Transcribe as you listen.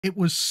it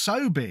was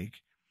so big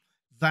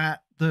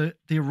that the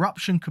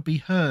eruption could be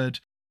heard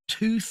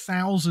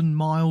 2,000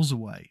 miles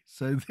away.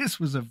 So this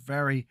was a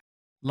very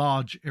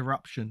large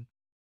eruption.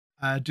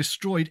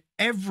 Destroyed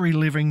every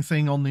living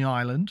thing on the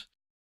island.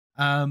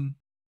 And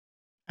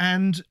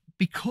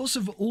because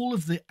of all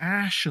of the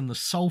ash and the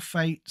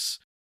sulfates,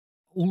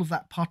 all of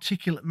that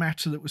particulate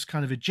matter that was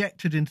kind of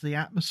ejected into the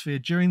atmosphere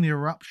during the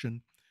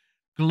eruption,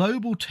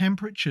 global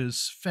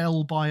temperatures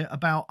fell by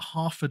about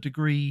 0.5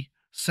 degree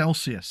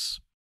Celsius.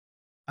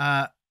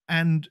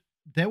 And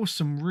there were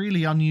some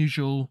really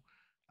unusual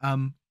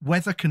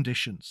weather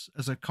conditions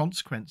as a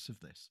consequence of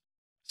this.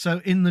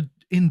 So in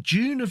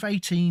June of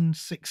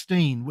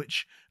 1816,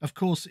 which of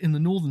course in the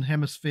Northern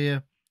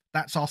Hemisphere,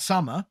 that's our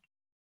summer,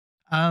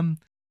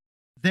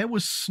 there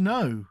was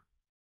snow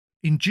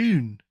in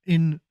June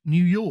in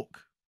New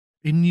York,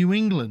 in New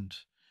England.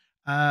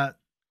 The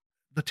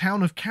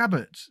town of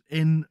Cabot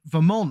in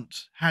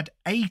Vermont had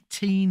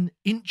 18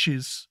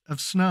 inches of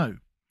snow.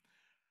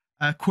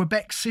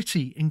 Quebec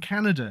City in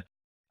Canada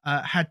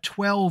had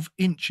 12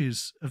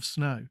 inches of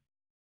snow.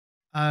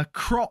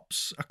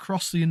 Crops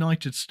across the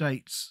United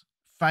States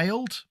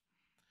failed.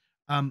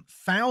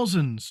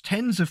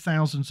 Tens of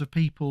thousands of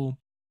people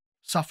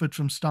suffered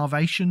from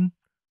starvation.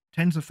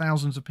 Tens of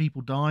thousands of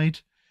people died.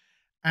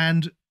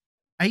 And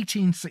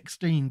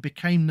 1816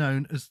 became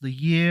known as the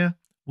year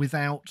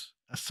without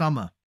a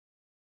summer.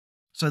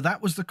 So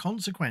that was the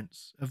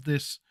consequence of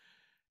this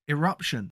eruption.